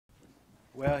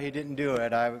Well, he didn't do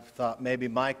it. I thought maybe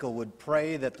Michael would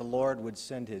pray that the Lord would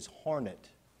send his hornet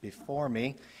before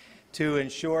me to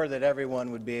ensure that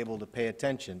everyone would be able to pay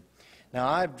attention. Now,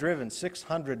 I've driven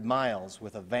 600 miles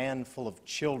with a van full of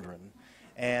children,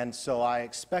 and so I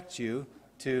expect you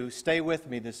to stay with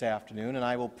me this afternoon, and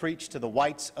I will preach to the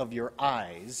whites of your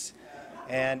eyes.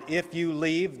 And if you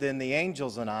leave, then the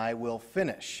angels and I will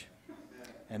finish.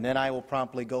 And then I will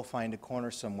promptly go find a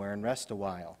corner somewhere and rest a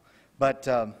while. But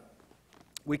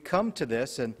we come to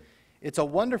this, and it's a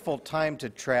wonderful time to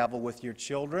travel with your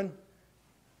children.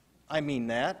 I mean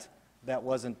that. That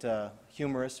wasn't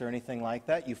humorous or anything like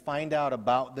that. You find out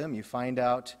about them. You find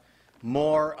out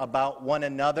more about one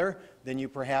another than you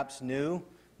perhaps knew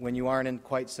when you aren't in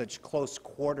quite such close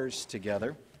quarters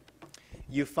together.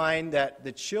 You find that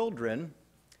the children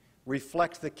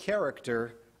reflect the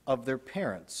character of their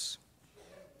parents.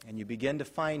 And you begin to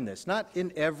find this, not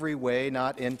in every way,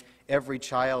 not in every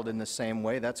child in the same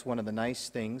way. That's one of the nice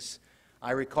things.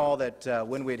 I recall that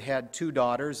when we'd had 2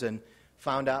 daughters and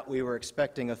found out we were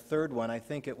expecting a 3rd one, I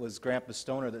think it was Grandpa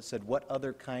Stoner that said, what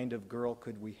other kind of girl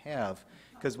could we have?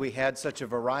 Because we had such a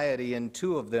variety in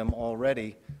 2 of them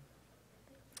already.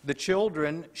 The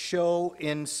children show,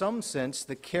 in some sense,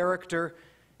 the character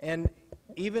and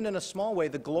even in a small way,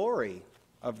 the glory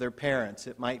of their parents.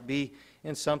 It might be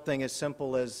in something as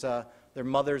simple as their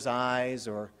mother's eyes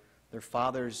or their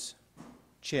father's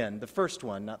chin. The first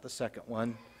one, not the second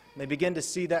one. They begin to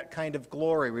see that kind of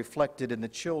glory reflected in the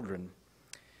children.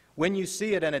 When you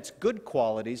see it and its good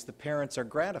qualities, the parents are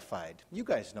gratified. You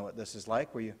guys know what this is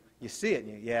like, where you see it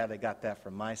and yeah, they got that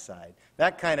from my side.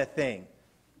 That kind of thing.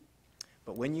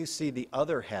 But when you see the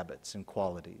other habits and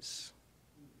qualities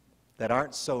that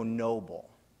aren't so noble,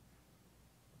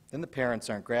 then the parents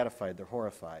aren't gratified, they're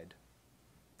horrified.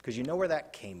 Because you know where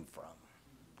that came from.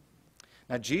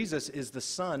 Now, Jesus is the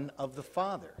Son of the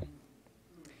Father.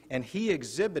 And he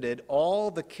exhibited all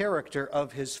the character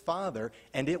of his Father,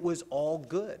 and it was all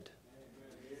good.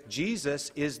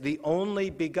 Jesus is the only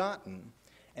begotten,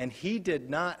 and he did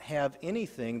not have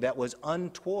anything that was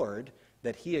untoward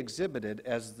that he exhibited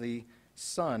as the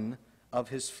Son of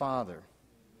his Father.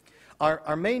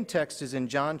 Our main text is in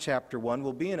John chapter 1.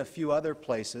 We'll be in a few other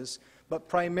places, but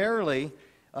primarily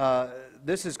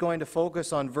this is going to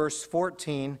focus on verse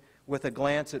 14 with a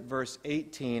glance at verse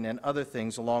 18 and other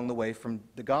things along the way from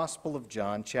the Gospel of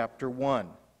John chapter 1.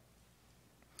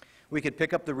 We could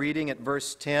pick up the reading at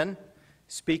verse 10,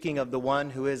 speaking of the one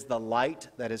who is the light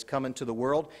that has come into the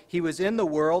world. He was in the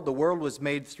world was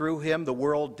made through him, the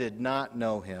world did not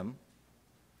know him.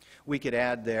 We could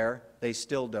add there, they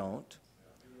still don't.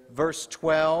 Verse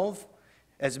 12,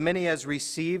 as many as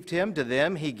received him, to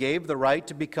them he gave the right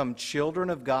to become children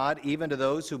of God, even to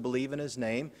those who believe in his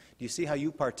name. Do you see how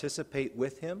you participate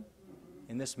with him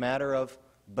in this matter of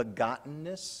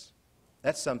begottenness?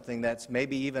 That's something that's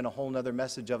maybe even a whole other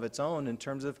message of its own in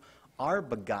terms of our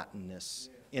begottenness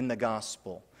in the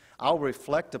gospel. I'll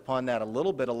reflect upon that a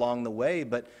little bit along the way,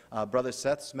 but Brother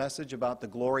Seth's message about the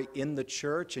glory in the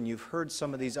church, and you've heard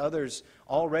some of these others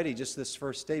already just this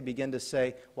first day begin to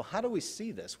say, well, how do we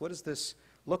see this? What does this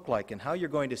look like? And how you're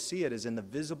going to see it is in the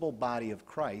visible body of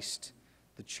Christ,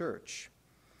 the church.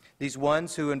 These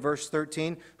ones who, in verse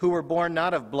 13, who were born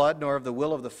not of blood, nor of the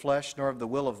will of the flesh, nor of the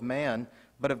will of man,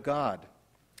 but of God.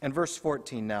 And verse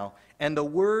 14 now, and the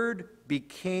Word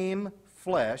became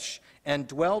flesh and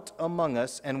dwelt among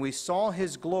us, and we saw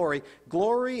his glory,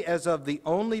 glory as of the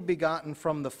only begotten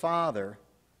from the Father,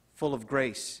 full of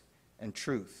grace and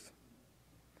truth.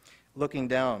 Looking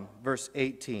down, verse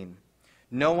 18.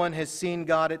 No one has seen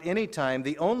God at any time.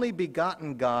 The only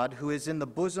begotten God who is in the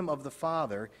bosom of the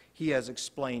Father, he has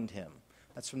explained him.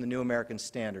 That's from the New American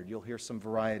Standard. You'll hear some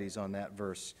varieties on that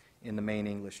verse in the main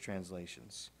English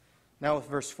translations. Now with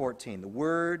verse 14. The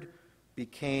Word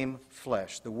became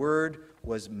flesh. The Word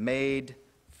was made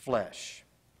flesh.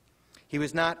 He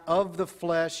was not of the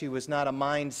flesh. He was not a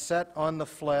mind set on the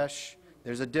flesh.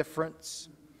 There's a difference.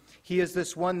 He is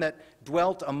this one that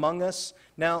dwelt among us.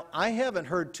 Now, I haven't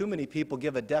heard too many people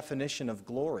give a definition of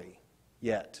glory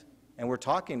yet. And we're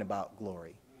talking about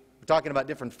glory. We're talking about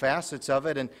different facets of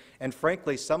it. And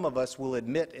frankly, some of us will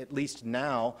admit, at least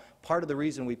now, part of the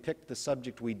reason we picked the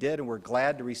subject we did and we're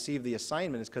glad to receive the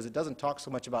assignment is because it doesn't talk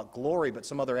so much about glory, but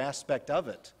some other aspect of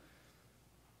it.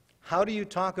 How do you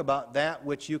talk about that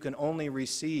which you can only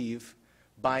receive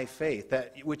by faith,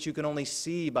 that which you can only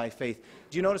see by faith?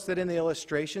 Do you notice that in the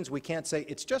illustrations we can't say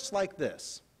it's just like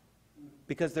this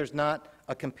because there's not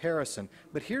a comparison?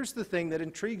 But here's the thing that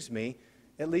intrigues me,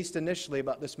 at least initially,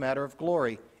 about this matter of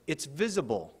glory. It's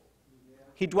visible.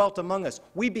 He dwelt among us.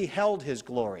 We beheld his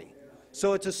glory.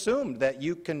 So it's assumed that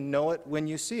you can know it when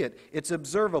you see it. It's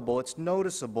observable, it's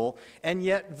noticeable, and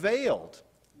yet veiled.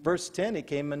 Verse 10, he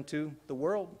came into the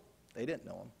world. They didn't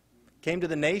know him. Came to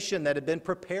the nation that had been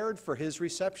prepared for his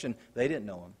reception. They didn't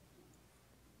know him.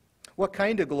 What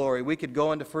kind of glory? We could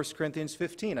go into 1 Corinthians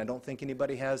 15. I don't think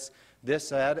anybody has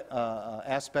this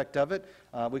aspect of it.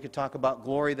 We could talk about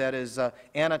glory that is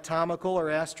anatomical or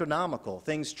astronomical,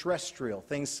 things terrestrial,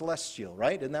 things celestial,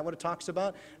 right? Isn't that what it talks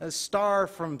about? A star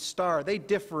from star, they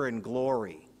differ in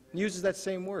glory. It uses that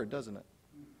same word, doesn't it?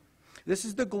 This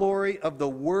is the glory of the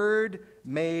Word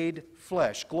made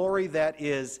flesh, glory that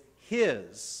is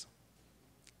His.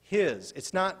 His.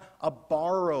 It's not a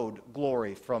borrowed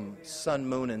glory from sun,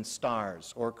 moon, and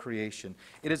stars or creation.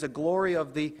 It is a glory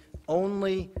of the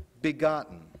only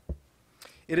begotten.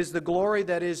 It is the glory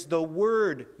that is the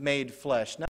Word made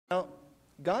flesh. Now,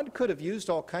 God could have used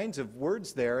all kinds of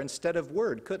words there instead of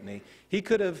word, couldn't He? He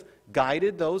could have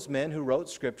guided those men who wrote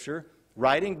Scripture,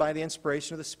 writing by the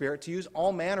inspiration of the Spirit, to use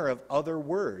all manner of other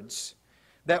words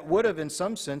that would have in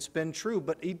some sense been true,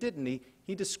 but He didn't.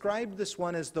 He described this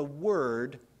one as the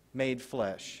Word made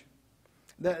flesh.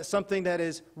 Something that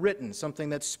is written, something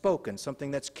that's spoken, something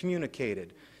that's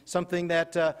communicated, something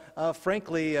that,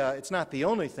 frankly, it's not the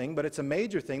only thing, but it's a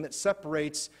major thing that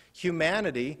separates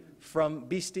humanity from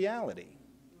bestiality.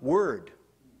 Word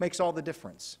makes all the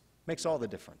difference. Makes all the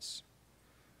difference.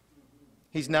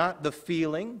 He's not the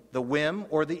feeling, the whim,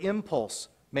 or the impulse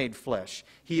made flesh.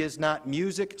 He is not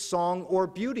music, song, or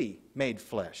beauty made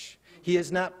flesh. He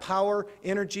is not power,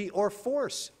 energy, or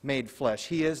force made flesh.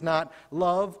 He is not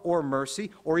love or mercy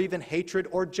or even hatred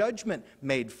or judgment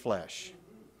made flesh.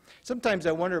 Sometimes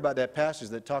I wonder about that passage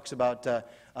that talks about,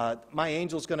 my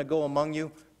angel's going to go among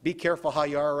you. Be careful how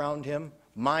you are around him.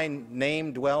 My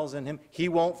name dwells in him. He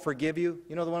won't forgive you.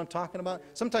 You know the one I'm talking about?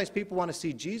 Sometimes people want to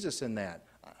see Jesus in that.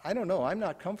 I don't know. I'm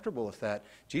not comfortable with that.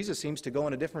 Jesus seems to go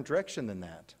in a different direction than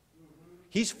that.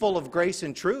 He's full of grace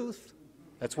and truth.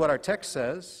 That's what our text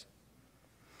says.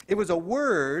 It was a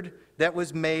Word that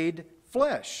was made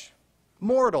flesh,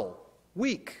 mortal,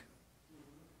 weak,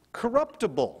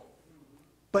 corruptible,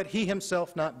 but He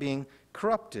Himself not being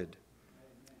corrupted.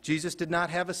 Jesus did not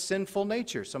have a sinful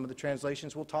nature. Some of the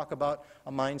translations will talk about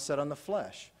a mindset on the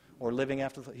flesh or living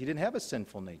after the flesh. He didn't have a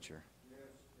sinful nature.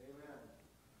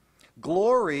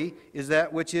 Glory is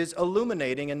that which is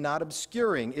illuminating and not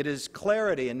obscuring. It is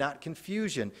clarity and not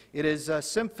confusion. It is a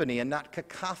symphony and not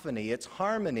cacophony. It's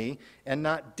harmony and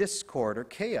not discord or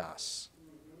chaos.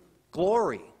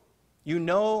 Glory. You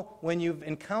know when you've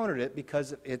encountered it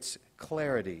because of its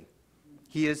clarity.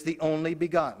 He is the only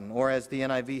begotten, or as the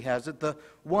NIV has it, the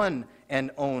one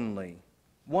and only.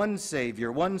 One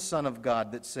Savior, one Son of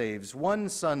God that saves, one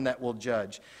Son that will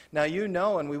judge. Now you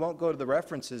know, and we won't go to the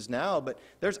references now, but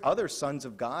there's other sons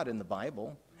of God in the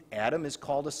Bible. Adam is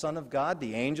called a son of God.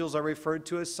 The angels are referred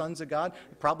to as sons of God.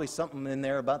 Probably something in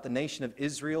there about the nation of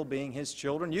Israel being His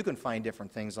children. You can find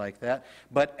different things like that.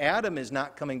 But Adam is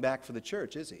not coming back for the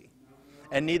church, is he?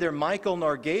 And neither Michael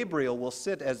nor Gabriel will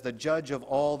sit as the judge of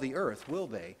all the earth, will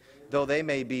they? Though they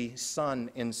may be son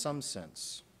in some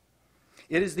sense.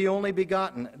 It is the only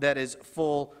begotten that is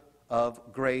full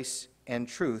of grace and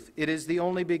truth. It is the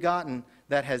only begotten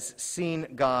that has seen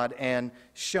God and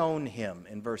shown Him,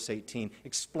 in verse 18,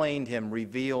 explained Him,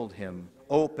 revealed Him,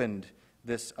 opened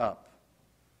this up.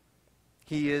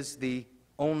 He is the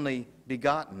only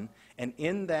begotten, and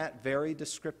in that very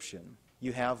description,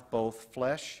 you have both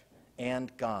flesh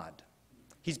and God.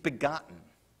 He's begotten.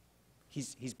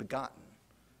 He's begotten.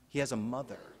 He has a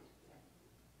mother.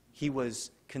 He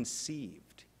was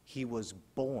conceived. He was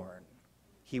born.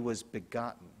 He was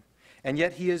begotten. And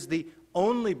yet He is the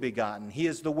only begotten. He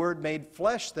is the Word made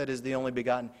flesh that is the only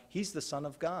begotten. He's the Son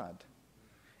of God.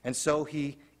 And so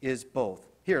He is both.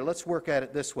 Here, let's work at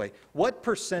it this way. What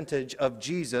percentage of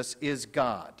Jesus is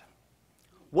God?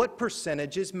 What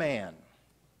percentage is man?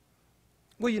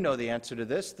 Well, you know the answer to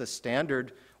this. The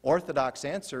standard Orthodox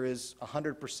answer is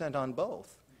 100% on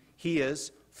both. He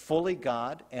is fully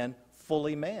God and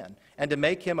fully man. And to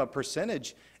make Him a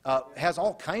percentage has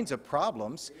all kinds of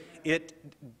problems.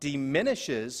 It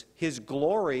diminishes His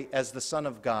glory as the Son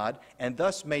of God and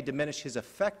thus may diminish His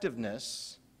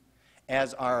effectiveness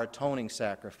as our atoning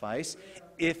sacrifice.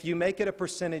 If you make it a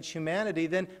percentage humanity,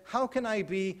 then how can I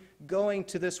be going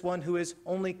to this one who is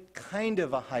only kind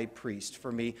of a high priest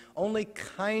for me, only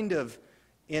kind of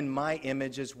in my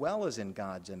image as well as in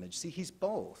God's image? See, He's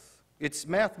both. It's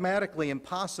mathematically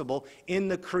impossible in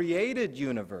the created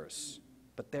universe.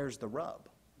 But there's the rub.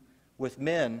 With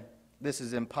men, this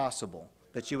is impossible,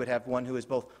 that you would have one who is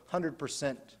both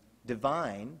 100%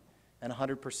 divine and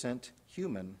 100%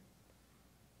 human.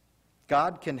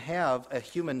 God can have a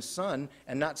human son,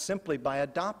 and not simply by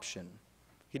adoption.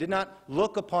 He did not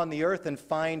look upon the earth and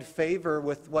find favor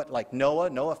with like Noah.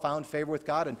 Noah found favor with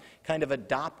God and kind of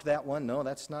adopt that one. No,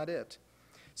 that's not it.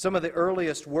 Some of the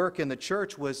earliest work in the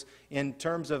church was in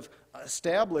terms of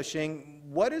establishing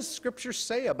what does Scripture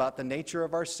say about the nature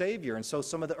of our Savior. And so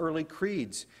some of the early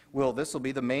creeds, this will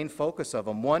be the main focus of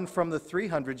them. One from the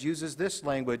 300s uses this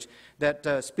language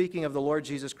that speaking of the Lord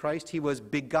Jesus Christ, he was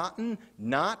begotten,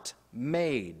 not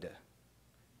made.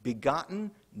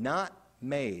 Begotten, not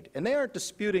made. And they aren't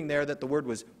disputing there that the word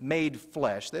was made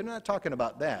flesh. They're not talking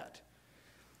about that.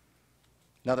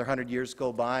 Another 100 years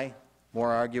go by,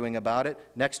 more arguing about it.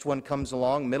 Next one comes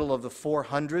along, middle of the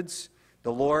 400s.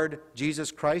 The Lord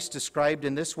Jesus Christ described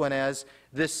in this one as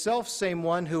this self-same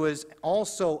one who is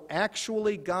also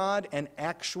actually God and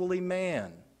actually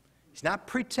man. He's not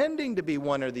pretending to be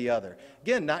one or the other.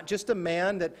 Again, not just a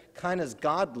man that kind of is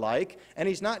godlike, and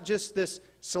he's not just this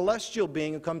celestial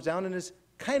being who comes down and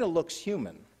kind of looks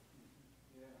human.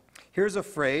 Here's a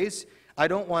phrase. I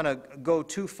don't want to go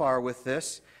too far with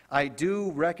this. I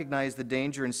do recognize the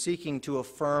danger in seeking to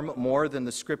affirm more than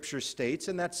the Scripture states,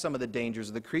 and that's some of the dangers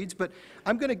of the creeds, but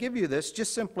I'm going to give you this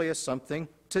just simply as something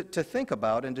to think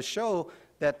about and to show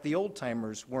that the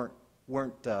old-timers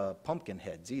weren't pumpkin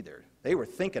heads either. They were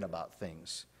thinking about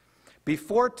things.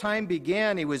 Before time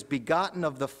began, he was begotten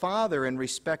of the Father in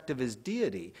respect of his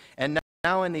deity, and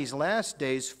now in these last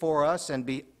days, for us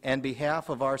and behalf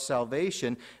of our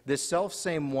salvation, this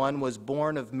selfsame one was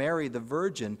born of Mary the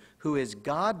Virgin, who is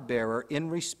God-bearer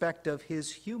in respect of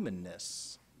his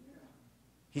humanness.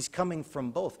 He's coming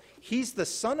from both. He's the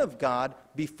Son of God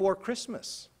before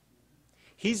Christmas.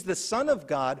 He's the Son of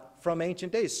God from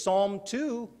ancient days. Psalm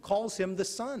 2 calls him the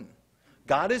Son.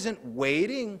 God isn't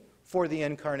waiting for the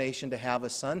incarnation to have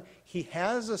a son. He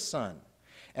has a son.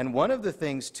 And one of the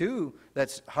things, too,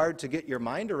 that's hard to get your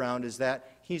mind around is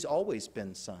that he's always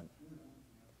been Son.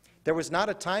 There was not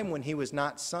a time when he was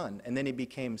not Son, and then he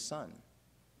became Son.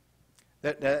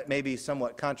 That may be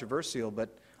somewhat controversial,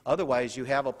 but otherwise you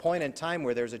have a point in time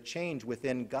where there's a change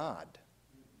within God.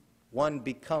 One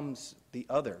becomes the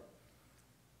other.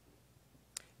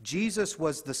 Jesus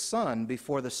was the Son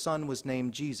before the Son was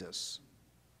named Jesus.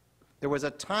 There was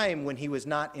a time when he was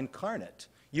not incarnate.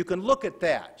 You can look at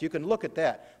that. You can look at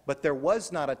that. But there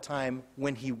was not a time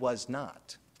when he was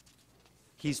not.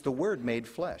 He's the Word made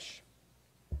flesh.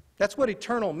 That's what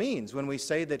eternal means when we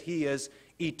say that he is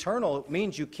eternal. It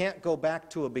means you can't go back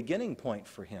to a beginning point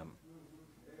for him.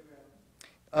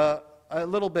 A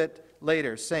little bit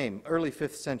later, same, early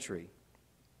 5th century.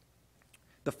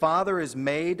 The Father is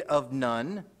made of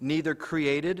none, neither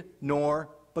created nor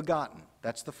begotten.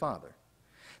 That's the Father.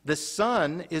 The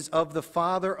Son is of the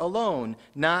Father alone,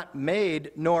 not made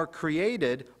nor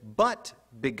created, but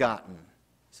begotten.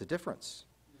 It's a difference.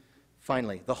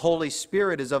 Finally, the Holy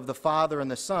Spirit is of the Father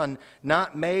and the Son,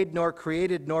 not made nor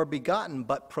created nor begotten,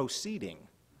 but proceeding.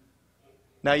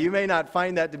 Now, you may not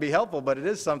find that to be helpful, but it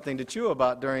is something to chew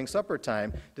about during supper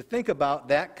time, to think about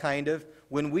that kind of,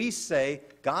 when we say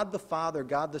God the Father,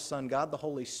 God the Son, God the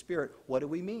Holy Spirit, what do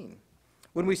we mean?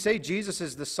 When we say Jesus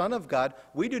is the Son of God,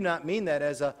 we do not mean that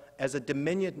as a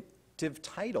diminutive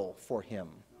title for him.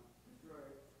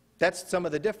 That's some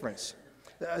of the difference.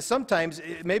 Sometimes,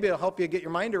 maybe it'll help you get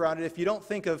your mind around it if you don't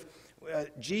think of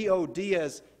G-O-D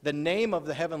as the name of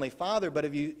the Heavenly Father, but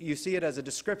if you see it as a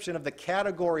description of the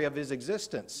category of his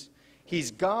existence.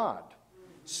 He's God.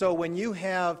 So when you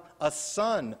have a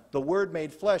Son, the Word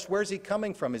made flesh, where's he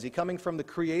coming from? Is he coming from the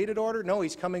created order? No,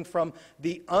 he's coming from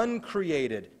the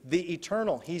uncreated, the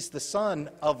eternal. He's the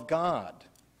Son of God.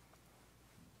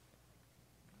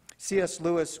 C.S.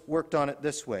 Lewis worked on it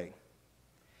this way.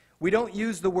 We don't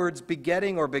use the words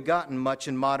begetting or begotten much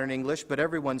in modern English, but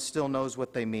everyone still knows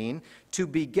what they mean. To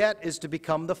beget is to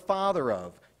become the father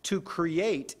of. To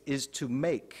create is to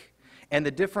make. And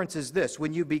the difference is this.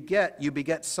 When you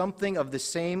beget something of the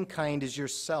same kind as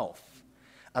yourself.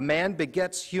 A man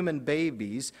begets human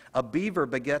babies, a beaver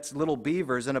begets little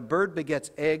beavers, and a bird begets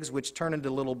eggs which turn into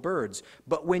little birds.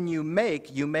 But when you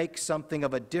make something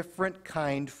of a different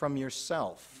kind from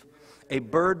yourself. A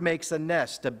bird makes a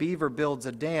nest, a beaver builds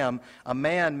a dam, a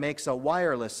man makes a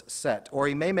wireless set, or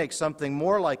he may make something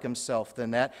more like himself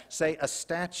than that, say a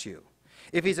statue.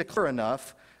 If he's a clever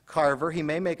enough carver, he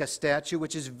may make a statue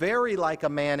which is very like a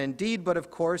man indeed, but of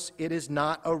course it is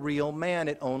not a real man.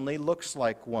 It only looks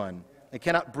like one. It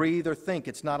cannot breathe or think.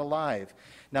 It's not alive.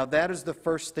 Now that is the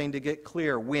first thing to get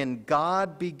clear. When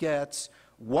God begets,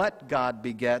 what God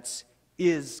begets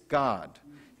is God.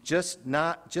 Just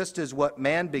as what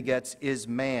man begets is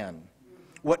man.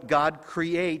 What God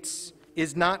creates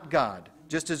is not God.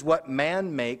 Just as what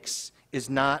man makes is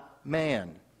not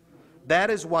man.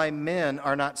 That is why men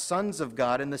are not sons of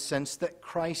God in the sense that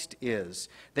Christ is.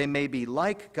 They may be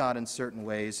like God in certain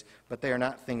ways, but they are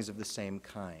not things of the same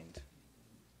kind.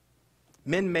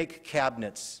 Men make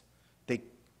cabinets.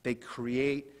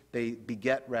 They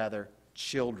beget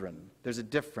children. There's a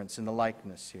difference in the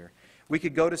likeness here. We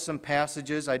could go to some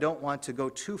passages. I don't want to go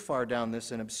too far down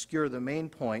this and obscure the main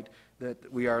point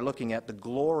that we are looking at, the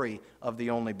glory of the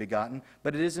only begotten.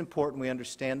 But it is important we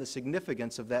understand the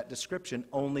significance of that description,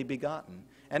 only begotten,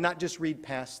 and not just read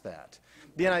past that.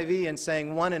 The NIV, in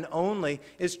saying one and only,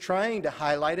 is trying to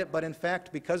highlight it, but in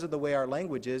fact, because of the way our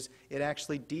language is, it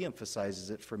actually de-emphasizes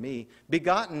it for me.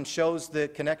 Begotten shows the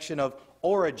connection of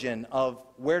origin, of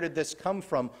where did this come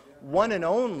from. One and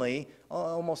only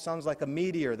almost sounds like a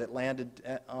meteor that landed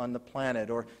on the planet,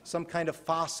 or some kind of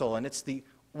fossil, and it's the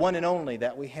one and only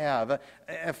that we have.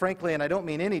 Frankly, and I don't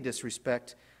mean any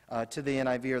disrespect to the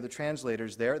NIV or the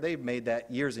translators there, they've made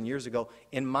that years and years ago.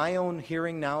 In my own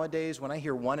hearing nowadays, when I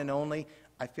hear one and only,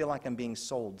 I feel like I'm being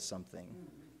sold something.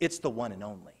 It's the one and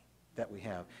only that we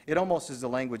have. It almost is the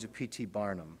language of P.T.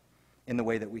 Barnum in the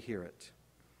way that we hear it.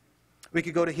 We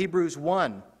could go to Hebrews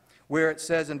 1, where it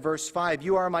says in verse 5,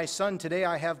 "You are my son, today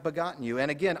I have begotten you.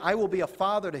 And again, I will be a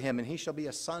father to him, and he shall be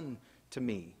a son to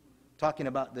me." Talking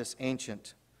about this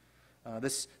ancient,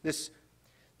 this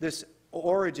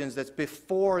origins that's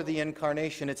before the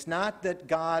incarnation. It's not that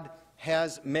God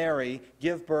has Mary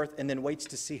give birth and then waits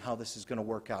to see how this is going to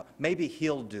work out. Maybe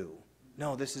he'll do.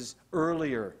 No, this is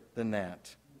earlier than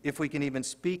that, if we can even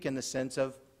speak in the sense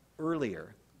of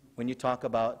earlier when you talk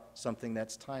about something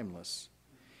that's timeless.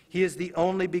 He is the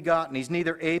only begotten. He's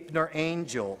neither ape nor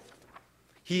angel.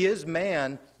 He is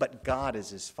man, but God is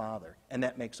his Father, and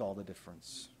that makes all the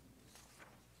difference.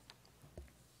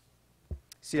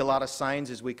 See a lot of signs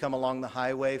as we come along the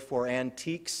highway for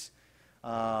antiques,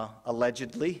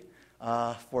 allegedly,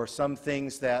 for some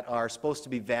things that are supposed to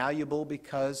be valuable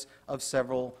because of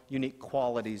several unique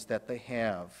qualities that they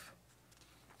have.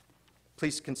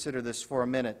 Please consider this for a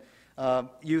minute.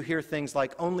 You hear things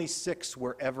like only 6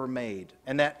 were ever made,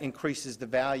 and that increases the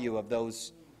value of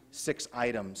those 6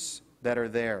 items that are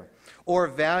there. Or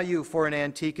value for an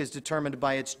antique is determined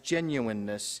by its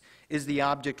genuineness. Is the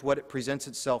object what it presents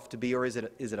itself to be, or is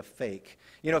it a fake?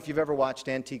 You know, if you've ever watched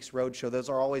Antiques Roadshow, those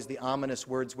are always the ominous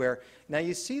words where, now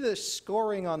you see the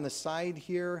scoring on the side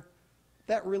here?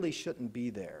 That really shouldn't be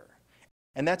there.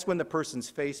 And that's when the person's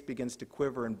face begins to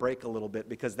quiver and break a little bit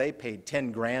because they paid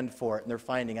 10 grand for it and they're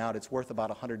finding out it's worth about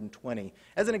 120.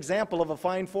 As an example of a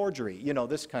fine forgery, you know,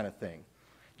 this kind of thing.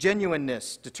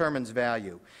 Genuineness determines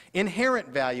value. Inherent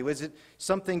value, is it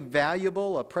something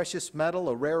valuable, a precious metal,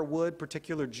 a rare wood,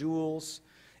 particular jewels?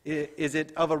 Is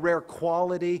it of a rare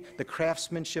quality? The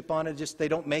craftsmanship on it, just they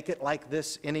don't make it like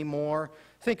this anymore.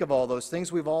 Think of all those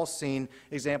things. We've all seen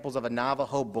examples of a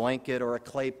Navajo blanket or a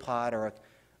clay pot or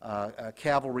a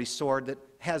cavalry sword that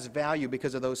has value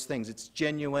because of those things. It's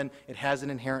genuine, it has an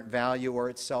inherent value, or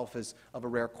itself is of a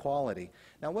rare quality.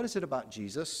 Now, what is it about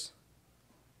Jesus?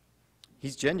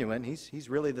 He's genuine. He's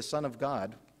really the Son of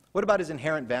God. What about his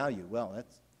inherent value? Well,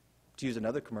 that's, to use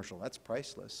another commercial, that's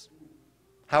priceless.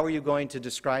 How are you going to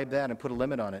describe that and put a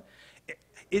limit on it?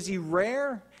 Is he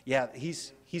rare? Yeah,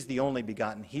 he's the only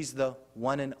begotten. He's the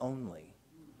one and only.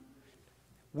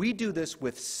 We do this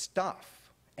with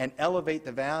stuff and elevate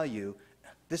the value.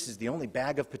 This is the only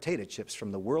bag of potato chips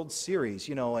from the World Series,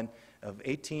 you know, of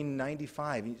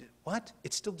 1895. What?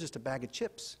 It's still just a bag of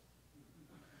chips.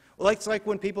 Well, it's like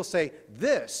when people say,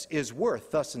 this is worth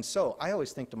thus and so. I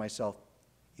always think to myself,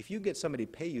 if you get somebody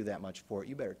to pay you that much for it,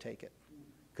 you better take it.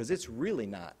 Because it's really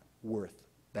not worth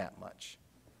that much.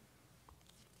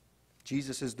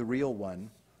 Jesus is the real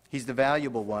one. He's the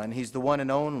valuable one. He's the one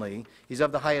and only. He's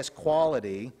of the highest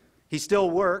quality. He still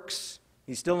works.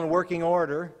 He's still in working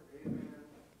order.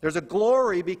 There's a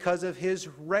glory because of his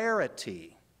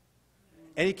rarity.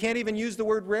 And you can't even use the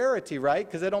word rarity, right?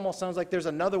 Because it almost sounds like there's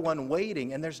another one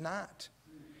waiting, and there's not.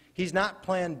 He's not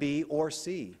plan B or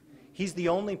C. He's the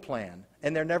only plan,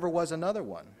 and there never was another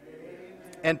one.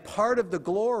 And part of the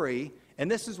glory, and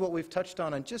this is what we've touched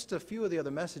on just a few of the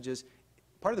other messages,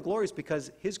 part of the glory is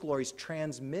because his glory is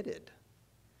transmitted.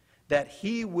 That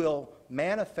he will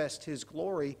manifest his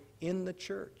glory in the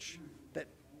church. That,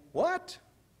 what?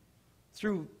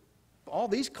 Through all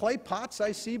these clay pots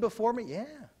I see before me? Yeah.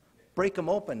 Break them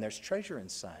open, there's treasure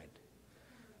inside.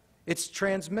 It's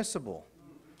transmissible.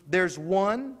 There's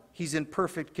one, he's in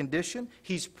perfect condition.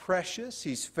 He's precious,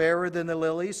 he's fairer than the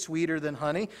lilies, sweeter than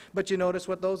honey. But you notice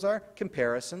what those are?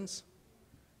 Comparisons.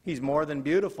 He's more than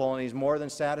beautiful and he's more than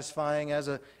satisfying as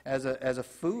a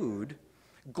food.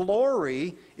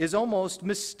 Glory is almost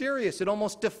mysterious. It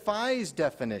almost defies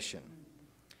definition.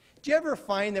 Do you ever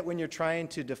find that when you're trying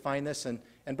to define this, and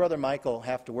Brother Michael will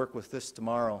have to work with this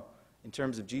tomorrow in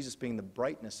terms of Jesus being the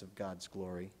brightness of God's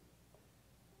glory,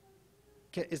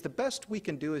 is the best we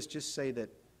can do is just say that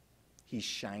he's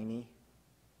shiny?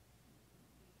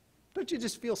 Don't you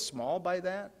just feel small by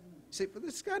that? You say, well,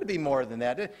 there's got to be more than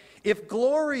that. If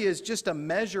glory is just a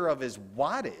measure of his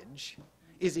wattage,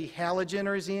 is he halogen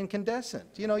or is he incandescent?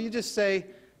 You know, you just say,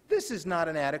 this is not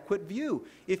an adequate view.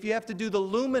 If you have to do the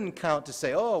lumen count to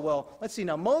say, oh, well, let's see,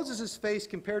 now Moses' face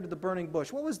compared to the burning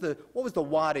bush, what was the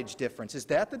wattage difference? Is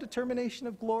that the determination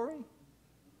of glory?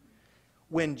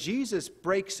 When Jesus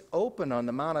breaks open on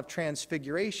the Mount of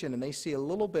Transfiguration and they see a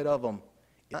little bit of him,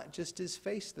 it's not just his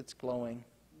face that's glowing.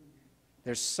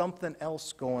 There's something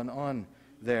else going on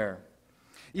there.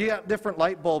 You got different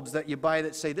light bulbs that you buy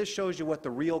that say, this shows you what the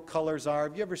real colors are.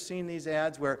 Have you ever seen these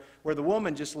ads where the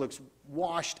woman just looks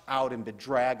washed out and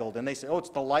bedraggled, and they say, oh, it's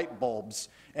the light bulbs.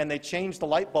 And they change the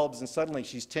light bulbs, and suddenly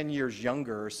she's 10 years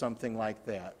younger or something like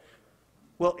that.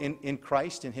 Well, in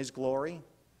Christ, in his glory,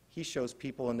 he shows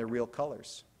people in their real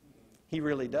colors. He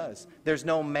really does. There's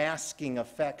no masking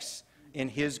effects in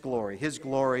his glory. His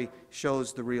glory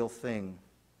shows the real thing.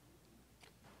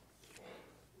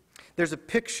 There's a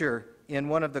picture in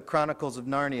one of the Chronicles of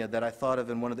Narnia that I thought of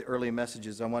in one of the early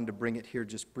messages. I wanted to bring it here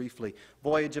just briefly.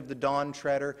 Voyage of the Dawn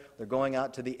Treader. They're going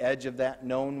out to the edge of that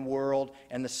known world,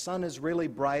 and the sun is really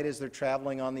bright as they're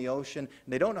traveling on the ocean.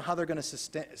 And they don't know how they're going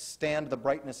to stand the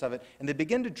brightness of it. And they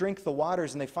begin to drink the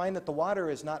waters, and they find that the water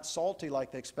is not salty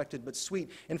like they expected, but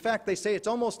sweet. In fact, they say it's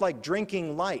almost like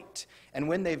drinking light. And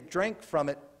when they've drank from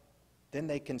it, then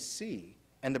they can see.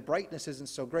 And the brightness isn't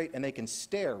so great, and they can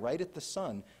stare right at the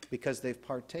sun because they've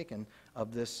partaken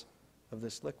of this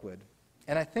liquid.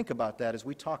 And I think about that as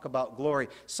we talk about glory.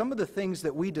 Some of the things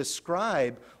that we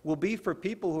describe will be for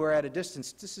people who are at a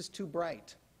distance. This is too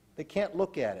bright. They can't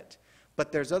look at it.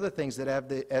 But there's other things that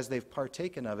as they've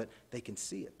partaken of it, they can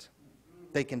see it.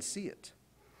 They can see it.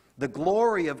 The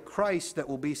glory of Christ that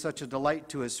will be such a delight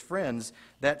to his friends,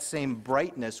 that same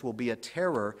brightness will be a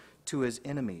terror to his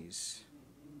enemies.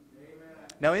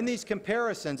 Now, in these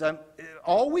comparisons,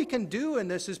 all we can do in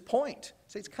this is point.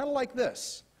 Say, it's kind of like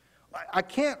this. I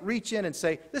can't reach in and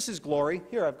say, this is glory.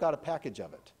 Here, I've got a package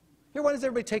of it. Here, why does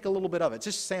everybody take a little bit of it?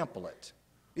 Just sample it.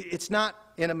 It's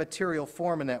not in a material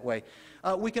form in that way.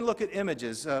 We can look at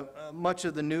images. Much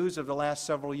of the news of the last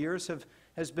several years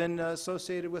has been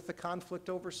associated with the conflict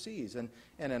overseas. And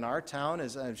in our town,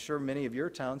 as I'm sure many of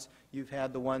your towns, you've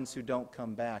had the ones who don't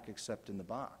come back except in the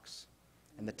box.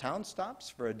 And the town stops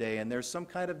for a day, and there's some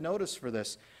kind of notice for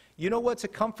this. You know what's a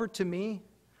comfort to me?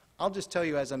 I'll just tell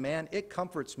you as a man, it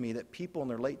comforts me that people in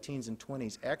their late teens and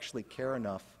 20s actually care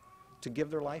enough to give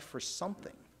their life for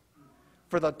something.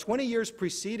 For the 20 years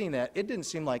preceding that, it didn't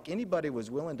seem like anybody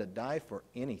was willing to die for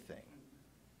anything.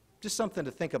 Just something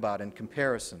to think about in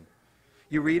comparison.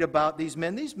 You read about these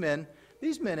men. These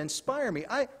men inspire me.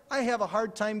 I have a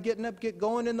hard time getting up, get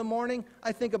going in the morning.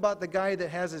 I think about the guy that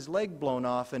has his leg blown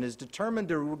off and is determined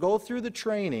to go through the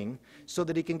training so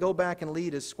that he can go back and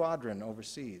lead his squadron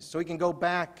overseas. So he can go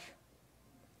back.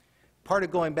 Part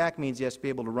of going back means he has to be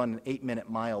able to run an 8-minute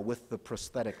mile with the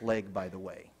prosthetic leg, by the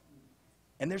way.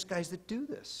 And there's guys that do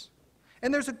this.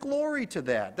 And there's a glory to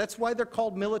that. That's why they're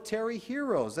called military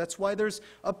heroes. That's why there's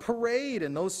a parade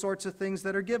and those sorts of things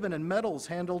that are given and medals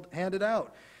handed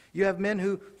out. You have men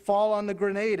who fall on the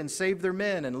grenade and save their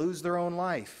men and lose their own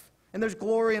life. And there's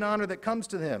glory and honor that comes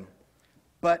to him.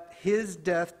 But his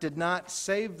death did not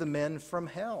save the men from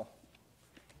hell.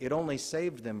 It only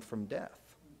saved them from death.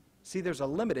 See, there's a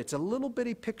limit. It's a little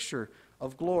bitty picture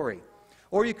of glory.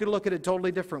 Or you could look at it a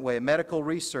totally different way. A medical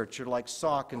researcher like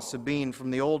Salk and Sabine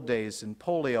from the old days and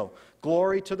polio.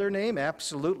 Glory to their name?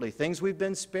 Absolutely. Things we've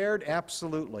been spared?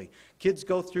 Absolutely. Kids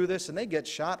go through this and they get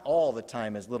shot all the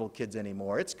time as little kids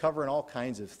anymore. It's covering all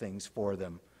kinds of things for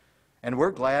them. And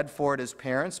we're glad for it as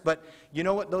parents. But you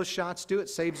know what those shots do? It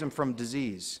saves them from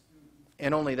disease.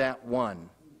 And only that one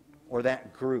or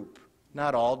that group.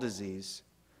 Not all disease.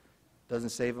 Doesn't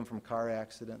save them from car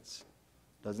accidents.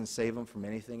 Doesn't save them from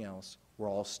anything else. We're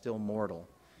all still mortal.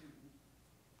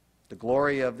 The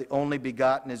glory of the only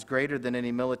begotten is greater than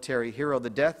any military hero. The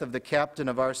death of the captain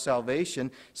of our salvation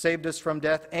saved us from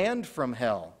death and from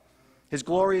hell. His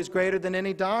glory is greater than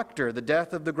any doctor. The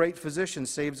death of the great physician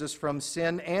saves us from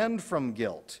sin and from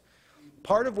guilt.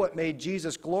 Part of what made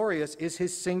Jesus glorious is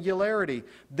his singularity.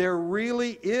 There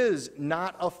really is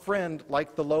not a friend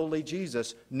like the lowly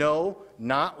Jesus. No,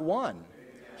 not one.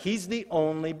 He's the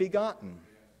only begotten.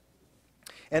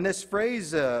 And this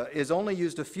phrase is only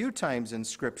used a few times in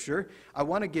Scripture. I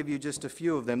want to give you just a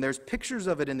few of them. There's pictures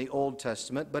of it in the Old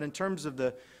Testament, but in terms of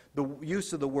the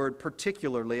use of the word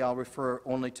particularly, I'll refer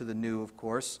only to the New, of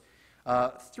course.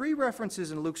 3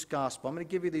 references in Luke's Gospel. I'm going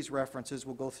to give you these references.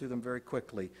 We'll go through them very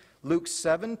quickly. Luke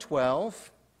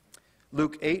 7:12,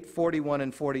 Luke 8:41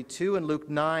 and 42, and Luke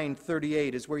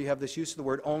 9:38 is where you have this use of the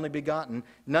word only begotten,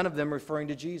 none of them referring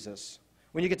to Jesus.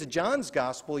 When you get to John's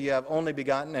Gospel, you have only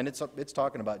begotten, and it's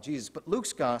talking about Jesus. But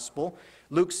Luke's Gospel,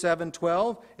 Luke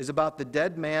 7:12, is about the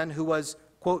dead man who was,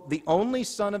 quote, the only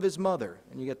son of his mother.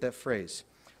 And you get that phrase.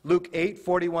 Luke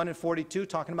 8:41 and 42,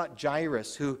 talking about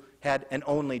Jairus, who had an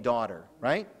only daughter,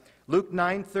 right? Luke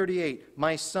 9:38,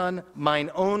 my son, mine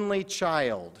only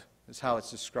child, is how it's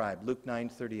described. Luke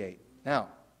 9:38. Now,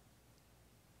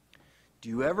 do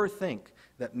you ever think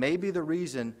that maybe the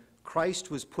reason Christ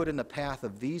was put in the path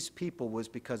of these people was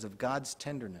because of God's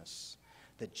tenderness?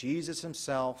 That Jesus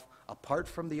himself, apart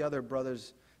from the other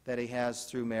brothers that he has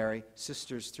through Mary,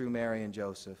 sisters through Mary and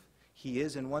Joseph, he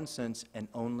is in one sense an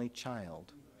only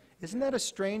child. Isn't that a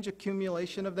strange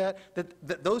accumulation of that?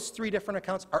 That those 3 different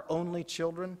accounts are only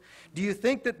children? Do you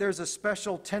think that there's a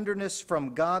special tenderness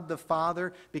from God the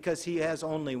Father because he has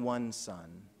only one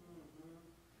son?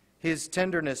 His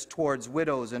tenderness towards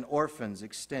widows and orphans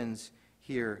extends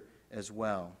here as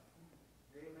well.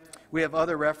 Amen. We have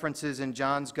other references in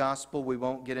John's Gospel we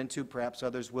won't get into, perhaps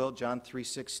others will. John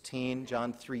 3:16,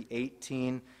 John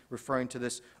 3:18, referring to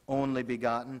this only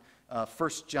begotten.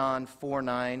 1 John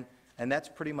 4:9, and that's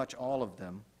pretty much all of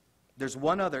them. There's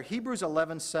one other, Hebrews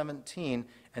 11:17,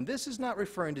 and this is not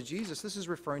referring to Jesus, this is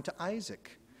referring to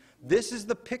Isaac. This is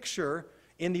the picture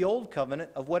in the Old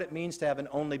Covenant of what it means to have an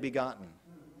only begotten.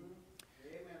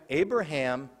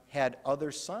 Abraham had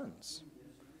other sons.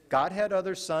 God had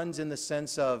other sons in the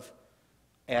sense of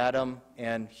Adam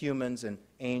and humans and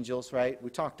angels, right? We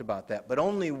talked about that. But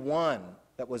only one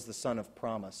that was the son of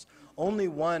promise. Only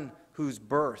one whose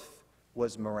birth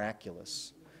was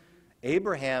miraculous.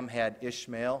 Abraham had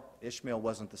Ishmael. Ishmael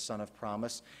wasn't the son of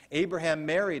promise. Abraham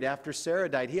married after Sarah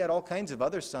died. He had all kinds of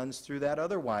other sons through that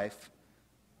other wife.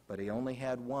 But he only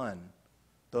had one.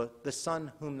 The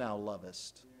son whom thou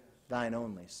lovest. Thine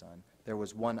only son. There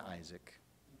was one Isaac.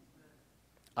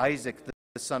 Isaac,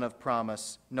 the son of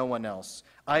promise, no one else.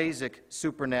 Isaac,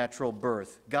 supernatural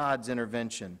birth, God's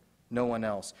intervention, no one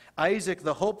else. Isaac,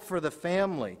 the hope for the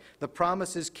family, the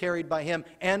promises carried by him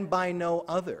and by no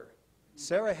other.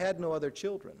 Sarah had no other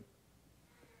children.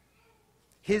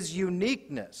 His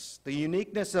uniqueness, the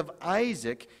uniqueness of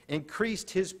Isaac,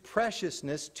 increased his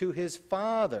preciousness to his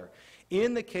father.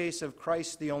 In the case of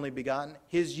Christ the only begotten,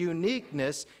 his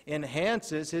uniqueness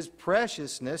enhances his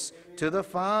preciousness to the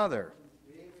Father.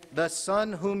 The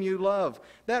Son whom you love.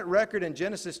 That record in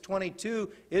Genesis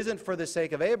 22 isn't for the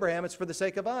sake of Abraham, it's for the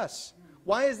sake of us.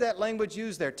 Why is that language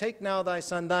used there? Take now thy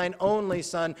son, thine only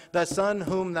son, the son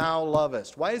whom thou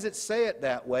lovest. Why does it say it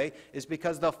that way? Is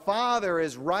because the Father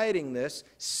is writing this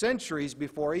centuries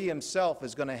before he himself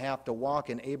is going to have to walk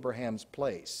in Abraham's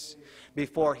place.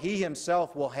 Before he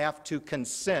himself will have to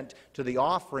consent to the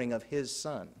offering of his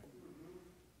son.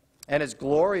 And as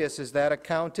glorious as that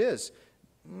account is,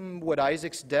 would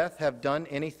Isaac's death have done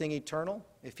anything eternal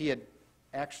if he had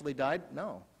actually died?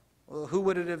 No. Well, who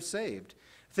would it have saved?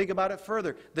 Think about it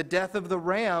further. The death of the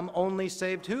ram only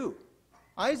saved who?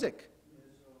 Isaac.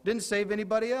 Didn't save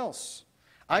anybody else.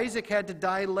 Isaac had to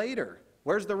die later.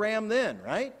 Where's the ram then,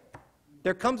 right?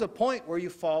 There comes a point where you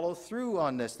follow through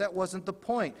on this. That wasn't the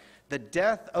point. The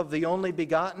death of the only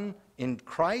begotten in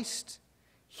Christ,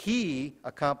 he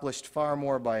accomplished far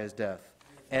more by his death.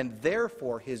 And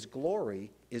therefore his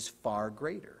glory is far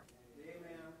greater.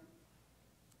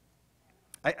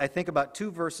 I think about 2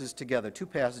 verses together, 2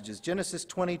 passages. Genesis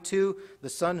 22, the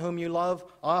son whom you love,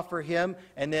 offer him.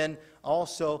 And then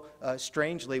also,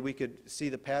 strangely, we could see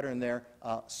the pattern there,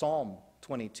 Psalm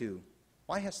 22.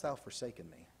 Why hast thou forsaken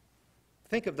me?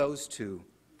 Think of those 2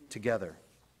 together.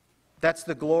 That's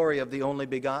the glory of the only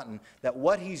begotten. That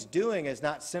what he's doing is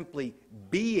not simply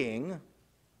being,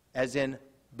 as in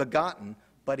begotten,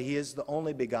 but he is the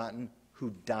only begotten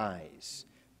who dies.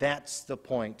 That's the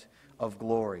point of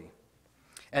glory.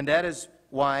 And that is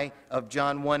why of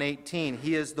John 1:18,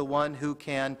 he is the one who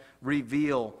can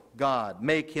reveal God,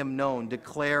 make him known,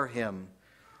 declare him.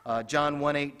 John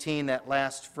 1:18, that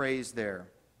last phrase there.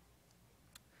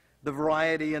 The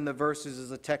variety in the verses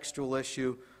is a textual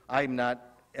issue I'm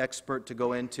not expert to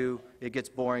go into. It gets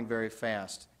boring very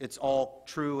fast. It's all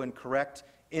true and correct.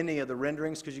 Any of the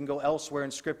renderings, because you can go elsewhere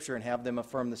in Scripture and have them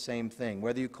affirm the same thing.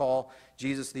 Whether you call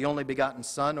Jesus the only begotten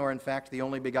Son, or in fact the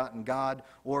only begotten God,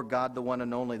 or God the one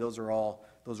and only, those are all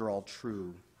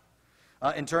true.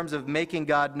 In terms of making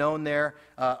God known there,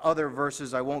 other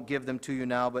verses, I won't give them to you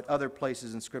now, but other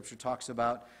places in Scripture talks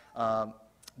about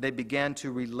they began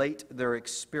to relate their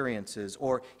experiences,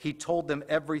 or he told them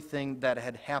everything that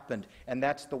had happened. And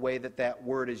that's the way that that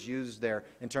word is used there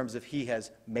in terms of he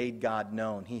has made God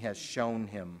known. He has shown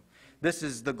him. This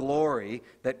is the glory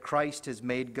that Christ has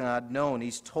made God known.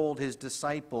 He's told his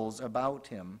disciples about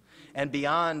him. And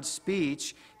beyond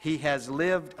speech, he has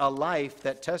lived a life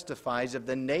that testifies of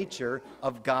the nature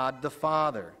of God the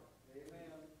Father. Amen.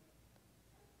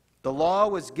 The law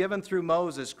was given through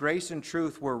Moses. Grace and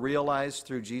truth were realized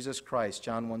through Jesus Christ.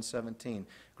 John 1:17.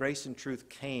 Grace and truth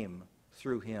came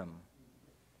through him.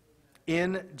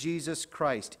 In Jesus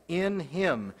Christ, in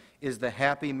him is the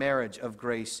happy marriage of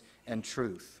grace and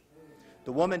truth.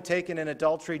 The woman taken in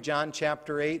adultery, John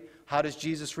chapter 8, how does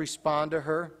Jesus respond to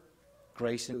her?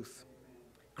 Grace and truth.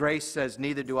 Grace says,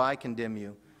 neither do I condemn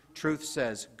you. Truth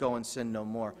says, go and sin no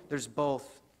more. There's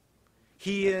both.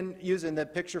 Using the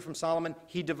picture from Solomon,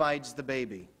 he divides the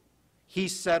baby. He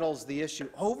settles the issue.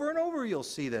 Over and over you'll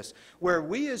see this. Where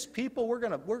we as people,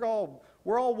 we're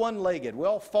all one-legged. We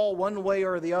all fall one way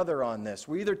or the other on this.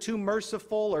 We're either too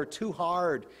merciful or too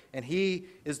hard. And he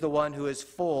is the one who is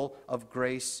full of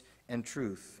grace and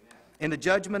truth. In the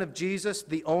judgment of Jesus,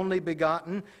 the only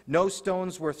begotten, no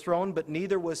stones were thrown, but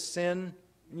neither was sin,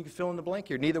 you can fill in the blank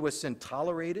here, neither was sin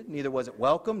tolerated, neither was it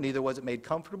welcomed, neither was it made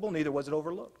comfortable, neither was it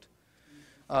overlooked.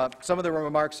 Some of the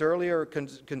remarks earlier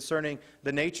concerning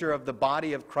the nature of the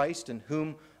body of Christ and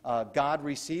whom God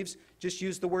receives, just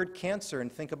use the word cancer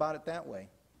and think about it that way.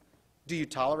 Do you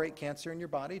tolerate cancer in your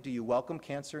body? Do you welcome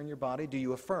cancer in your body? Do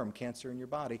you affirm cancer in your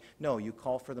body? No, you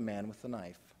call for the man with the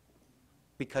knife.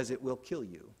 Because it will kill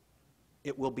you.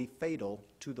 It will be fatal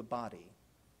to the body.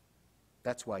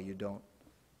 That's why you don't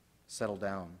settle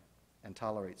down and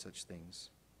tolerate such things.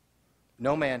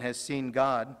 No man has seen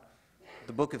God,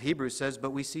 the book of Hebrews says, but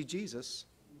we see Jesus.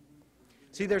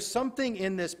 See, there's something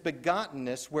in this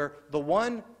begottenness where the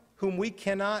one whom we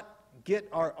cannot get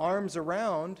our arms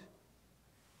around,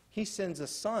 he sends a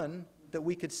son that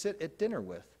we could sit at dinner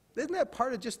with. Isn't that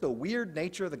part of just the weird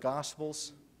nature of the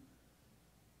Gospels?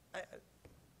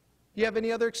 You have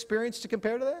any other experience to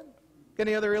compare to that?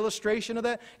 Any other illustration of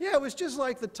that? Yeah, it was just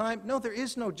like the time. No, there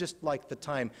is no just like the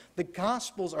time. The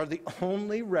Gospels are the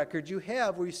only record you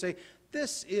have where you say,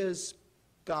 this is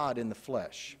God in the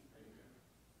flesh.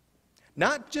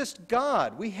 Not just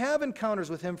God. We have encounters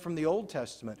with him from the Old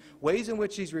Testament, ways in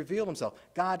which he's revealed himself.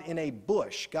 God in a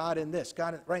bush, God in this,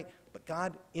 God in, right? But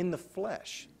God in the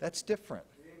flesh, that's different.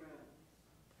 Amen.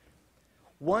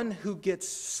 One who gets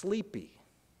sleepy.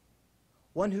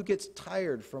 One who gets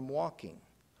tired from walking,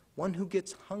 one who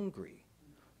gets hungry,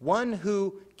 one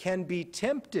who can be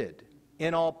tempted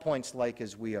in all points like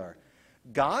as we are.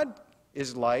 God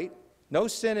is light, no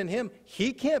sin in him.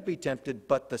 He can't be tempted,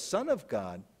 but the Son of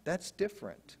God, that's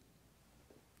different.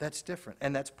 That's different,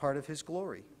 and that's part of his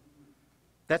glory.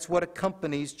 That's what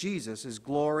accompanies Jesus, his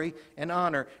glory and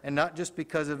honor, and not just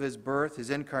because of his birth, his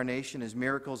incarnation, his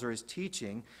miracles, or his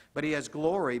teaching, but he has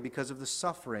glory because of the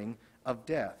suffering of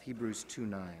death, Hebrews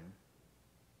 2:9.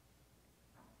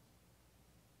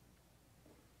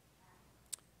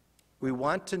 We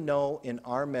want to know in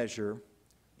our measure,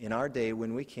 in our day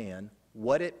when we can,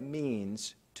 what it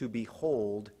means to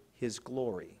behold his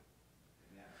glory.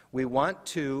 We want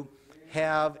to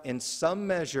have in some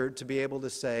measure to be able to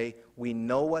say we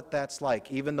know what that's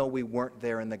like, even though we weren't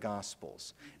there in the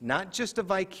Gospels. Not just a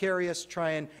vicarious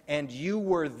trying, and you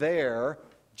were there,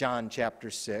 John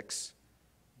chapter 6,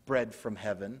 bread from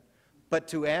heaven, but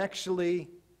to actually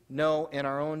know in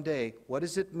our own day, what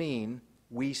does it mean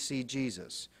we see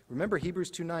Jesus? Remember,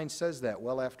 Hebrews 2:9 says that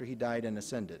well after he died and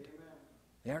ascended. Amen.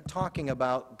 They aren't talking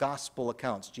about gospel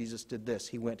accounts. Jesus did this,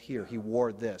 he went here, he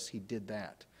wore this, he did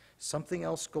that. Something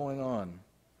else going on.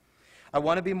 I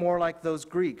want to be more like those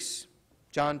Greeks.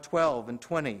 John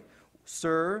 12:20.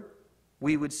 Sir,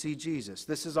 we would see Jesus.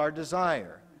 This is our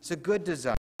desire. It's a good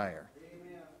desire.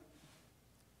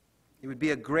 It would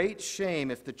be a great shame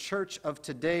if the church of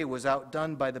today was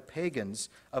outdone by the pagans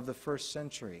of the first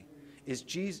century. Is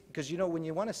Jesus, because you know, when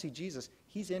you want to see Jesus,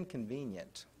 he's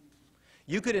inconvenient.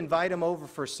 You could invite him over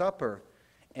for supper,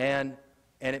 and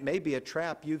it may be a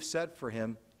trap you've set for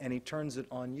him, and he turns it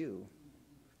on you.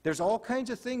 There's all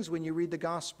kinds of things when you read the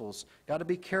Gospels. Got to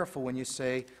be careful when you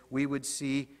say, we would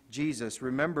see Jesus.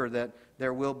 Remember that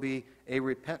there will be a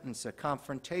repentance, a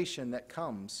confrontation that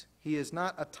comes. He is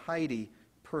not a tidy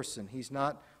person. He's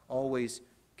not always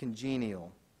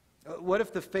congenial. What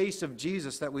if the face of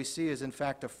Jesus that we see is in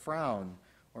fact a frown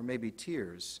or maybe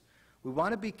tears? We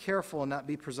want to be careful and not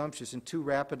be presumptuous in too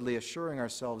rapidly assuring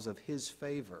ourselves of his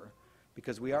favor,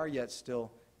 because we are yet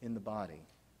still in the body.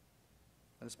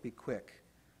 Let us be quick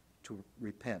to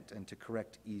repent and to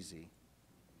correct easy.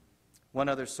 One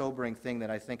other sobering thing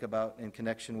that I think about in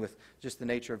connection with just the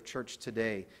nature of church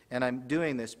today, and I'm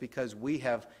doing this because we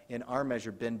have, in our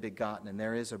measure, been begotten, and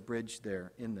there is a bridge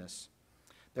there in this.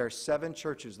 There are 7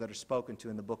 churches that are spoken to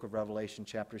in the book of Revelation,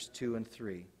 chapters 2 and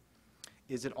 3.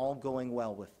 Is it all going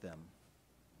well with them?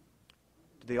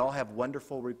 Do they all have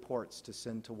wonderful reports to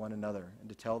send to one another and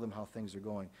to tell them how things are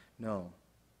going? No.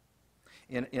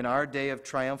 In our day of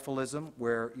triumphalism,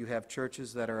 where you have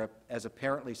churches that are as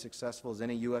apparently successful as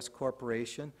any U.S.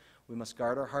 corporation, we must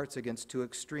guard our hearts against 2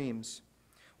 extremes.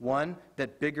 One,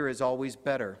 that bigger is always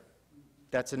better.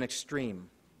 That's an extreme.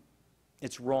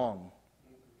 It's wrong.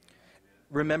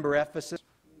 Remember Ephesus?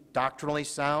 Doctrinally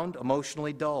sound,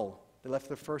 emotionally dull. They left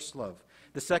their first love.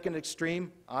 The second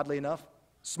extreme, oddly enough,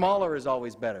 smaller is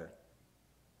always better.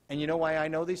 And you know why I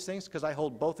know these things? Because I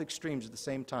hold both extremes at the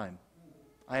same time.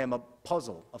 I am a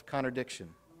puzzle of contradiction.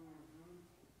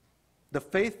 The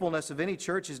faithfulness of any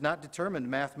church is not determined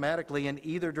mathematically in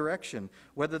either direction,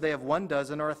 whether they have 1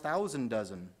 dozen or 1,000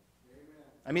 dozen.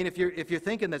 I mean, if you're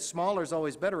thinking that smaller is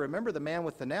always better, remember the man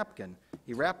with the napkin.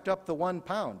 He wrapped up the 1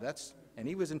 pound, and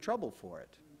he was in trouble for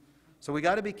it. So we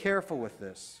got to be careful with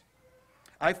this.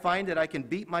 I find that I can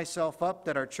beat myself up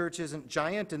that our church isn't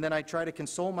giant, and then I try to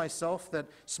console myself that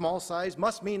small size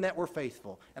must mean that we're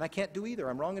faithful. And I can't do either.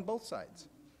 I'm wrong on both sides.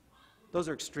 Those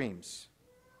are extremes.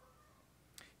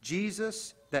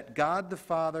 Jesus, that God the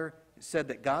Father, said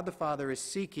that God the Father is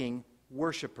seeking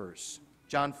worshipers.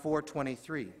 John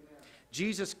 4:23.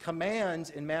 Jesus commands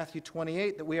in Matthew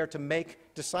 28 that we are to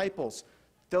make disciples.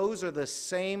 Those are the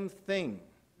same thing.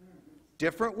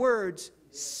 Different words,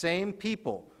 same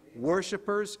people.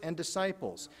 Worshipers and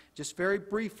disciples. Just very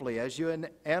briefly, as you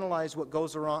analyze what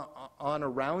goes on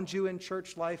around you in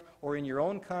church life or in your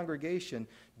own congregation,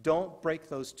 don't break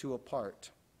those 2 apart.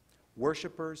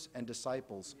 Worshipers and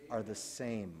disciples are the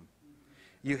same.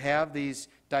 You have these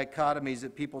dichotomies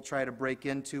that people try to break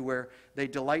into where they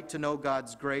delight to know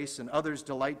God's grace and others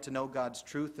delight to know God's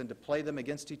truth, and to play them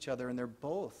against each other, and they're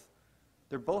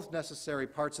both necessary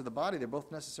parts of the body. They're both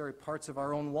necessary parts of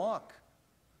our own walk.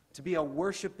 To be a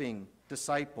worshiping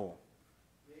disciple.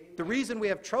 The reason we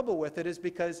have trouble with it is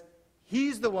because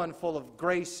He's the one full of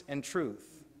grace and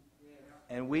truth.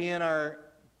 And we in our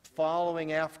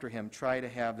following after Him try to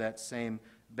have that same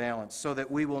balance, so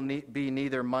that we will be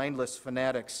neither mindless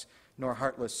fanatics nor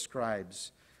heartless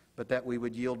scribes, but that we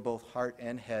would yield both heart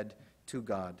and head to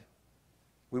God.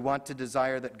 We want to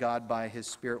desire that God by His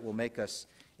Spirit will make us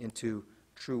into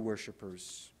true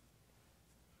worshipers.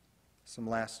 Some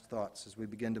last thoughts as we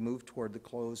begin to move toward the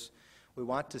close. We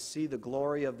want to see the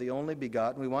glory of the only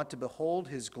begotten. We want to behold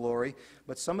His glory,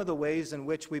 but some of the ways in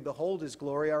which we behold His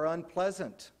glory are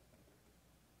unpleasant.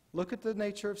 Look at the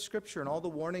nature of Scripture and all the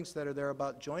warnings that are there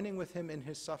about joining with Him in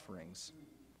His sufferings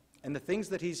and the things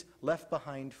that He's left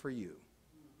behind for you.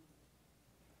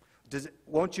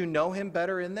 Won't you know Him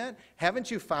better in that?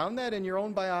 Haven't you found that in your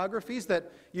own biographies,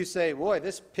 that you say, boy,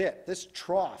 this pit, this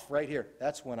trough right here,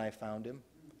 that's when I found Him?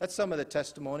 That's some of the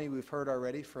testimony we've heard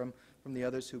already from the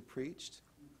others who preached.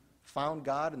 Found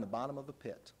God in the bottom of a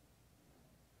pit.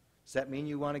 Does that mean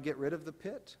you want to get rid of the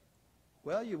pit?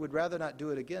 Well, you would rather not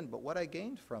do it again, but what I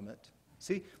gained from it.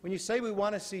 See, when you say we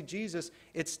want to see Jesus,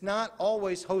 it's not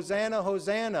always Hosanna,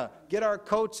 Hosanna, get our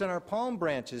coats and our palm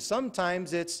branches.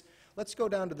 Sometimes it's, let's go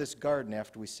down to this garden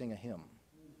after we sing a hymn.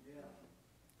 Yeah.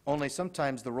 Only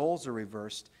sometimes the roles are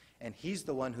reversed, and He's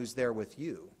the one who's there with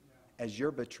you as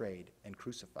you're betrayed and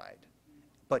crucified.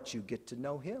 But you get to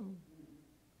know Him,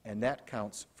 and that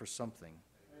counts for something.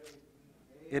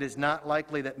 It is not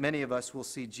likely that many of us will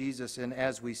see Jesus in,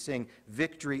 as we sing,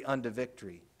 victory unto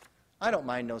victory. I don't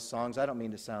mind those songs. I don't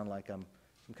mean to sound like I'm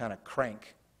some kind of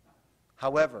crank.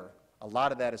 However, a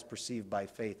lot of that is perceived by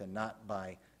faith and not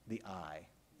by the eye.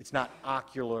 It's not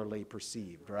ocularly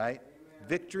perceived, right?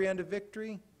 Victory unto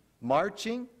victory,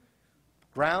 marching,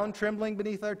 ground trembling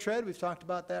beneath our tread. We've talked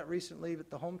about that recently at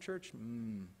the home church.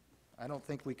 I don't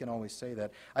think we can always say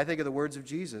that. I think of the words of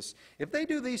Jesus. If they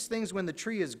do these things when the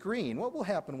tree is green, what will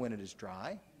happen when it is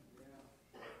dry?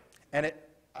 And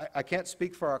I can't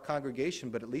speak for our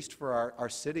congregation, but at least for our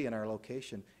city and our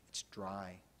location, it's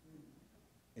dry.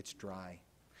 It's dry.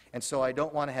 And so I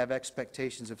don't want to have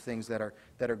expectations of things that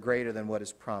are greater than what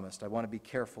is promised. I want to be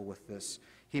careful with this.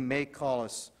 He may call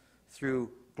us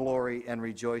through glory and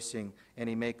rejoicing, and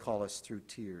He may call us through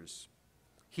tears.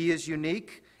 He is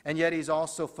unique, and yet He's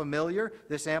also familiar.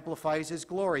 This amplifies His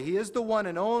glory. He is the one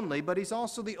and only, but He's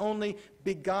also the only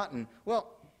begotten.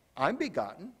 Well, I'm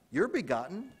begotten. You're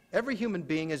begotten. Every human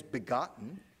being is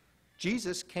begotten.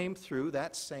 Jesus came through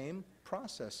that same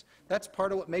process. That's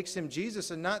part of what makes him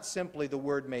Jesus and not simply the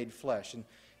Word made flesh. And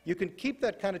you can keep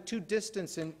that kind of too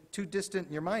distant in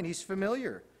your mind. He's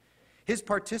familiar. His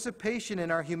participation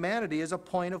in our humanity is a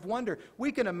point of wonder.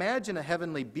 We can imagine a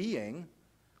heavenly being.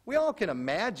 We all can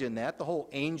imagine that, the whole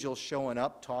angel showing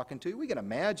up, talking to you. We can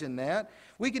imagine that.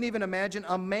 We can even imagine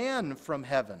a man from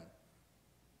heaven.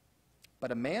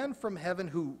 But a man from heaven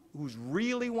who's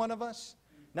really one of us,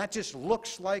 not just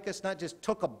looks like us, not just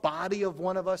took a body of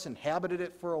one of us, inhabited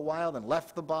it for a while, then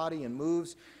left the body and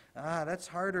moves. That's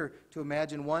harder to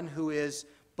imagine. One who is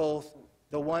both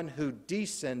the one who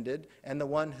descended and the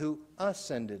one who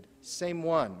ascended. Same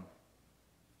one.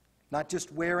 Not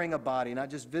just wearing a body, not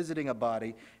just visiting a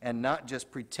body, and not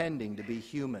just pretending to be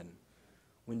human.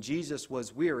 When Jesus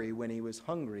was weary, when he was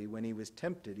hungry, when he was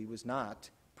tempted, he was not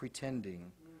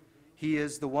pretending. He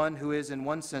is the one who is, in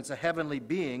one sense, a heavenly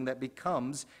being that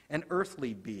becomes an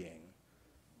earthly being.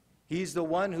 He's the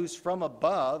one who's from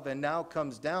above and now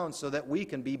comes down so that we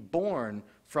can be born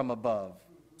from above.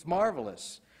 It's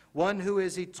marvelous. One who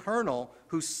is eternal,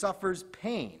 who suffers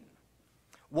pain.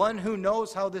 One who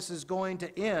knows how this is going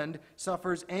to end,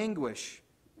 suffers anguish,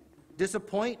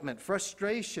 disappointment,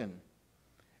 frustration.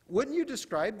 Wouldn't you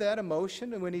describe that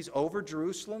emotion when he's over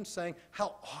Jerusalem saying,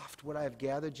 "How oft would I have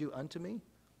gathered you unto me?"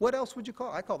 What else would you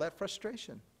call it? I call that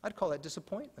frustration. I'd call that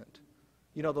disappointment.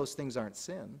 You know, those things aren't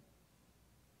sin.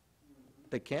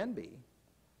 They can be,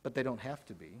 but they don't have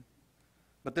to be.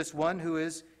 But this one who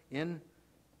is in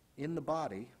the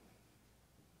body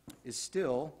is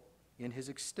still in his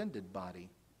extended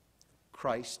body,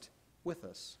 Christ with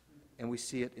us. And we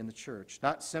see it in the church.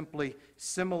 Not simply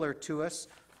similar to us,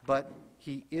 but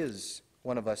he is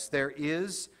one of us. There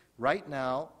is, right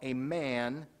now, a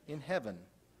man in heaven.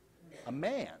 A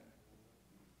man.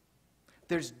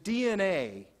 There's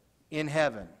DNA in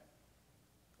heaven.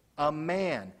 A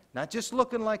man. Not just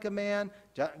looking like a man,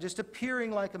 just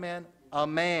appearing like a man. A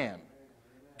man.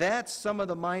 That's some of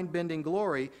the mind-bending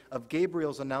glory of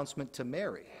Gabriel's announcement to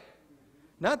Mary.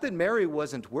 Not that Mary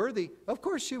wasn't worthy. Of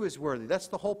course she was worthy. That's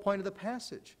the whole point of the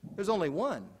passage. There's only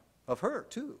one of her,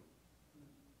 too.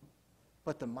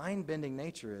 But the mind-bending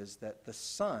nature is that the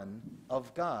Son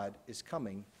of God is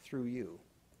coming through you.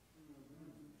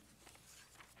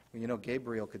 Well, you know,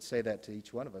 Gabriel could say that to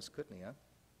each one of us, couldn't he? Huh?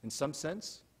 In some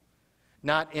sense.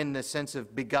 Not in the sense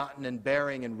of begotten and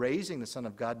bearing and raising the Son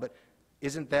of God, but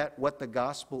isn't that what the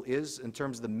gospel is in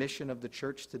terms of the mission of the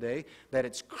church today? That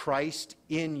it's Christ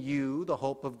in you, the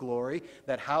hope of glory.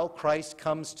 That how Christ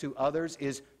comes to others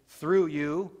is through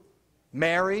you.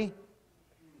 Mary,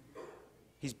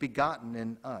 he's begotten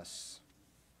in us.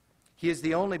 He is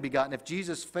the only begotten. If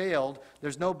Jesus failed,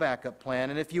 there's no backup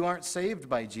plan. And if you aren't saved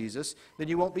by Jesus, then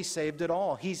you won't be saved at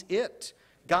all. He's it.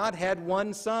 God had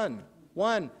one Son.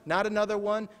 One. Not another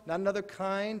one, not another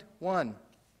kind. One.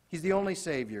 He's the only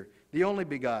Savior, the only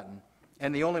begotten,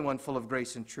 and the only one full of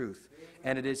grace and truth.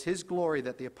 And it is his glory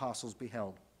that the apostles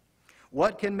beheld.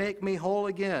 What can make me whole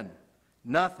again?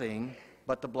 Nothing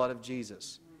but the blood of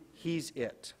Jesus. He's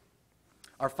it.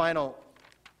 Our final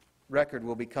record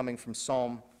will be coming from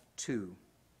Psalm 2.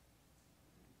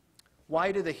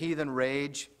 Why do the heathen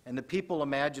rage and the people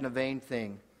imagine a vain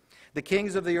thing? The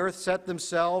kings of the earth set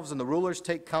themselves, and the rulers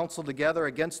take counsel together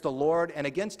against the Lord and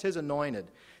against his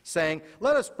anointed, saying,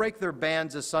 "Let us break their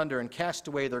bands asunder and cast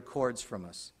away their cords from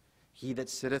us." He that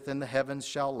sitteth in the heavens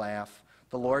shall laugh.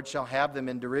 The Lord shall have them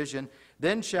in derision.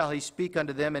 Then shall he speak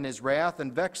unto them in his wrath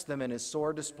and vex them in his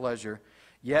sore displeasure.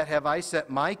 Yet have I set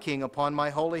my king upon my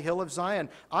holy hill of Zion.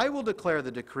 I will declare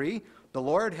the decree. The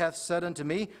Lord hath said unto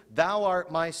me, Thou art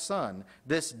my son.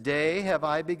 This day have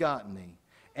I begotten thee.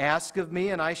 Ask of me,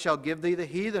 and I shall give thee the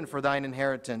heathen for thine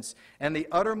inheritance, and the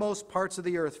uttermost parts of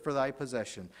the earth for thy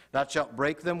possession. Thou shalt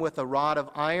break them with a rod of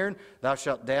iron. Thou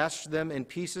shalt dash them in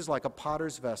pieces like a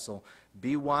potter's vessel.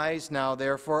 Be wise now,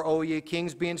 therefore, O ye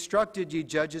kings, be instructed, ye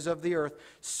judges of the earth.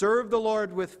 Serve the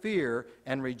Lord with fear,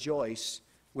 and rejoice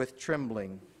with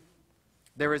trembling.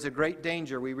 There is a great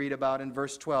danger we read about in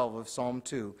verse 12 of Psalm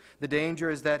 2. The danger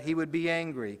is that he would be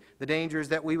angry. The danger is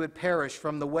that we would perish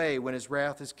from the way when his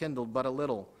wrath is kindled but a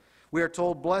little. We are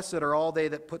told, blessed are all they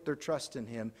that put their trust in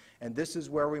him. And this is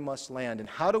where we must land. And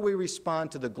how do we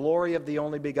respond to the glory of the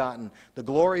only begotten, the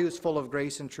glory who's full of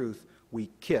grace and truth? We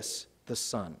kiss the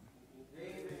Son.